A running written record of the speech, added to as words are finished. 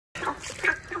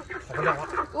跑不了了。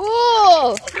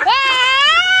哦，哇！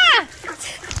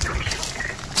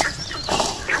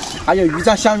还有鱼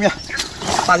在下面。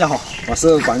大家好，我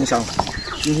是广西小勇，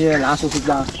今天蓝叔叔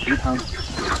家鱼塘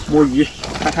摸鱼，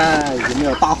看看有没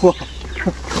有大货。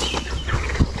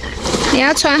你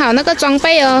要穿好那个装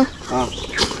备哦。啊。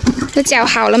这脚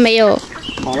好了没有？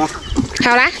好了。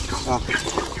好啦。啊。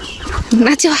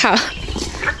那就好。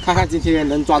看看今天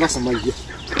能抓到什么鱼。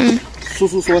嗯。叔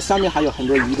叔说下面还有很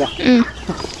多鱼的。嗯。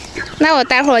那我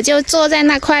待会儿就坐在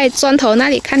那块砖头那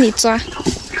里看你抓。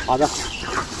好的。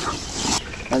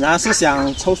本来是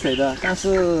想抽水的，但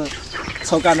是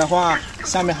抽干的话，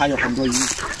下面还有很多鱼，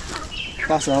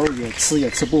到时候也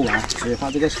吃不完，所以它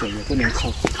这个水也不能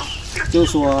抽。就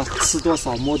说吃多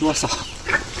少摸多少。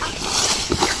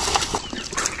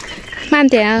慢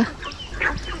点啊。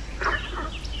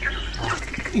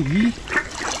鱼。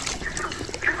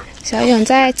小勇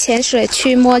在浅水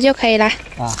区摸就可以了。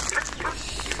啊。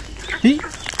咦，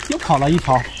又跑了一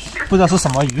条，不知道是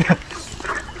什么鱼。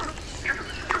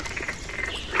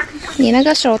你那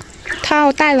个手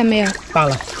套戴了没有？戴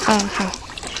了。嗯，好。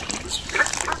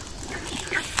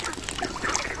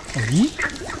咦，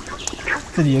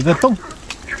这里有个洞。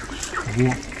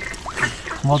哦，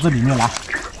摸这里面来，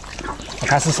我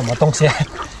看是什么东西。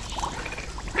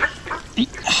咦，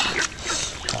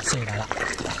哦，这里来了。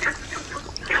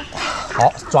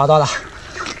好，抓到了，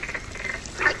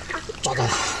抓到了。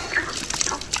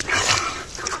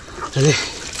这里。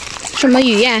什么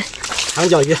鱼呀？长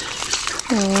脚鱼。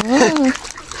哦，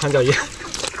长脚鱼，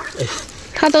哎，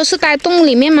它都是在洞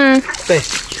里面吗？对，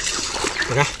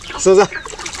你看是不是？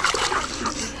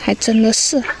还真的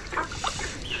是。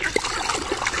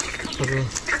就是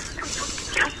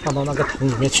放到那个桶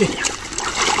里面去。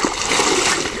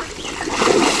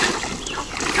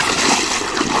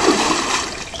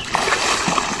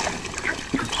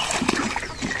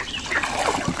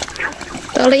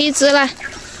得了一只了。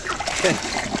对，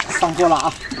上钩了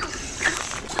啊！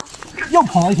又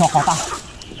跑了一条好大，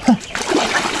哼！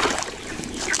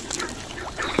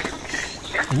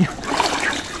咦，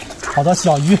好多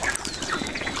小鱼。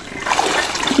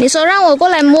你说让我过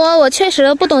来摸，我确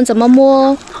实不懂怎么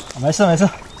摸。没事没事，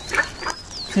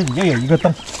这里又有一个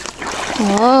洞。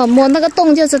哦，摸那个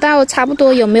洞就知道差不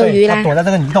多有没有鱼啦。它躲在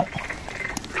这个泥洞。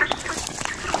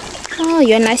哦，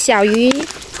原来小鱼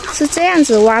是这样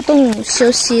子挖洞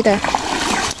休息的。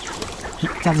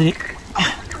在这里。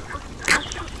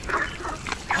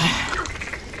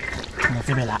到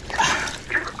这边来。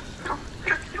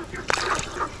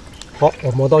好，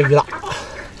我摸到鱼了，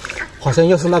好像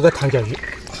又是那个长脚鱼。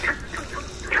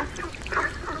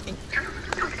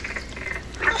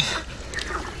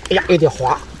哎呀，有点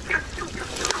滑。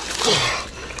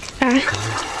啊，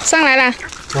上来了。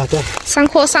啊，对。上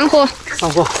货，上货。上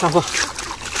货，上货。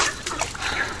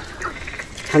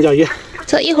长脚鱼。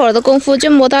这一会儿的功夫就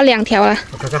摸到2条了。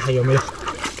我看看还有没有。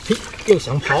嘿，又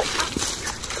想跑。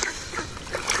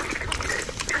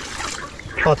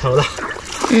到头了。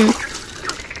嗯。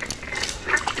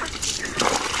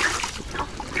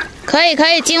可以可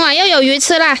以，今晚又有鱼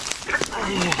吃了。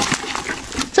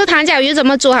这糖脚鱼怎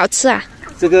么煮好吃啊？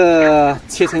这个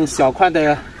切成小块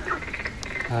的，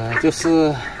就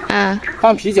是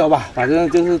放啤酒吧，反正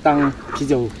就是当啤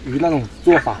酒鱼那种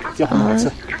做法就很好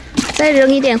吃。再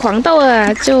扔一点黄豆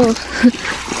啊，就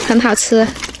很好吃，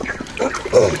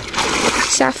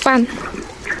下饭。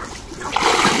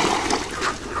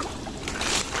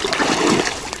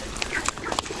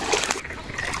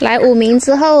来5名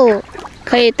之后，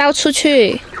可以到处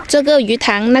去，这个鱼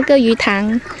塘那个鱼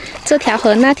塘，这条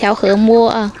河那条河摸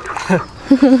啊。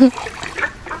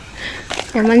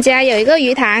我们家有一个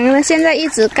鱼塘，现在一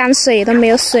直干水都没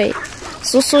有水。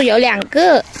叔叔有2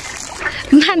个，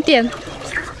慢点。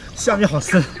下面好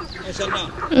深。太深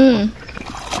了。嗯。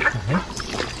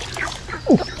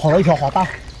哦，跑了一条好大。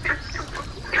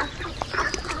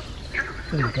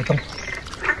这里有个洞，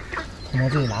从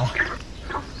这里来了。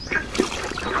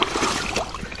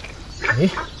哎，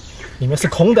里面是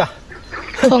空的。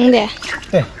空的。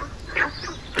对。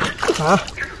啊，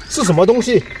是什么东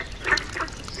西？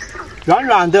软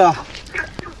软的。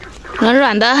软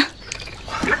软的。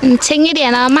轻一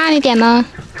点呢，慢一点呢。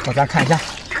我再看一下。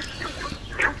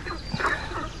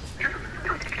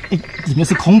哎，里面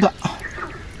是空的。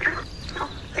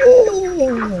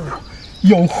哦，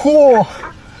有货，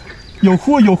有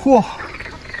货，有货。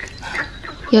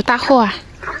有大货啊！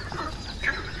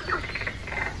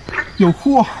有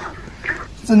货，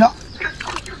真的。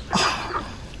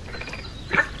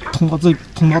通到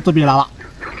这边来了。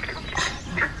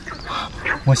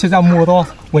我现在摸到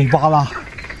尾巴了，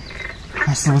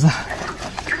是不是？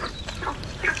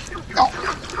哦，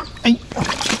哎，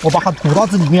我把它鼓到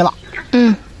这里面了。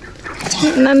嗯，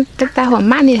那待会儿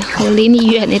慢点，我离你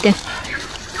远一点。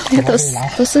那都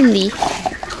是泥。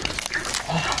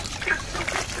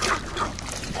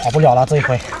跑不了了，这一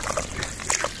回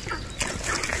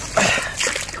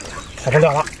跑不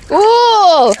了了。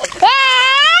哦，哇，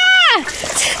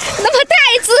那么大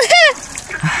一只！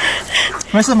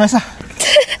没事没事，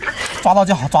抓到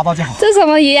就好，抓到就好。这什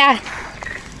么鱼啊？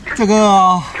这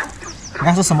个你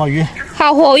看是什么鱼？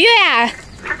好活跃啊！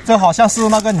这好像是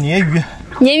那个鲶鱼。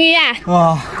鲶鱼啊？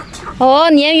啊。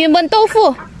哦，鲶鱼焖豆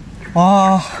腐。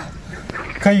啊，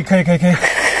可以，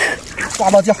抓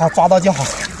到就好，抓到就好。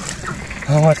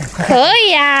我看可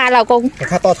以啊，老公。我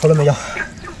看到头了没有？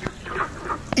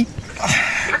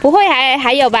不会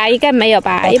还有吧？应该没有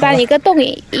吧？一般一个洞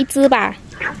一只吧。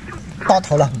到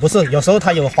头了，不是，有时候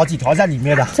它有好几条在里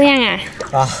面的。这样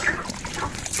啊？啊。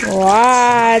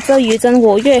哇，这鱼真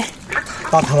活跃。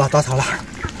到头了，到头了。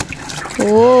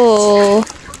哦，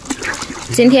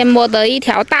今天摸得一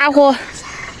条大货，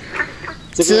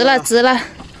值了。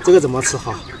这个怎么吃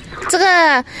好？这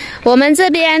个我们这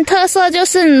边特色就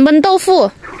是焖豆腐。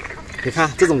你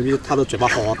看这种鱼，它的嘴巴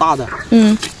好大的。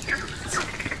嗯。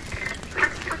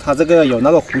它这个有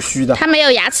那个胡须的。它没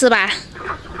有牙齿吧？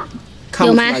看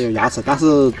不出来有牙齿，但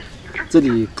是这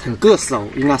里很硌手，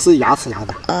应该是牙齿来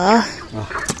的。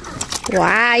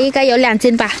哇，应该有2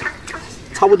斤吧？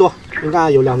差不多，应该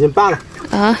有2斤半了。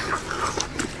哎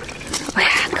呀，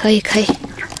可以。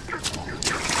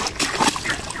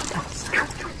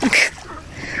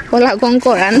我老公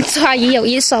果然抓鱼有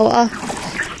一手哦。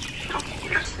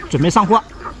准备上货。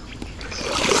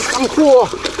上货。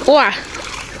哇，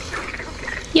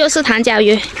又是弹脚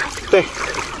鱼。对。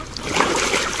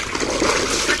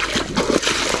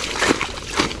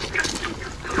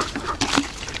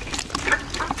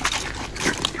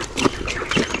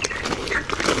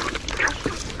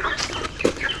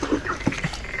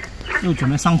又准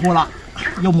备上货了，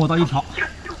又摸到一条，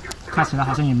看起来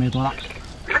好像也没多大。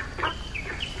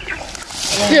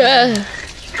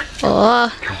哦，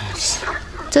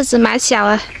这只蛮小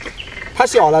啊。太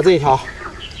小了这一条。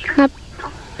那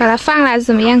把它放了还是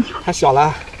怎么样？太小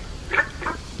了，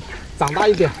长大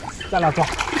一点再来抓。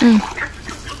哎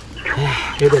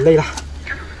呀，有点累了。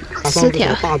4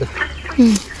条大的。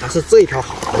还是这一条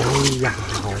好。哎呀，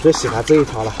我最喜欢这一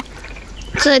条了。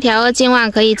这条今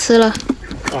晚可以吃了。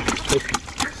可以。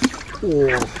哇！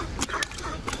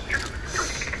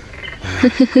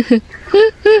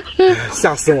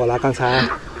吓死我了！刚才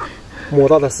摸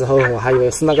到的时候，我还以为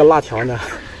是那个辣条呢。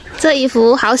这衣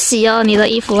服好洗哦，你的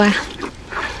衣服啊。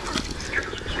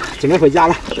准备回家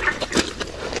了。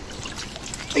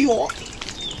哎呦！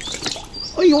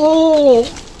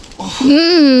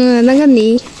那个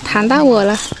泥弹到我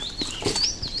了。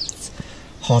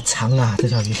好长啊，这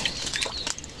条鱼。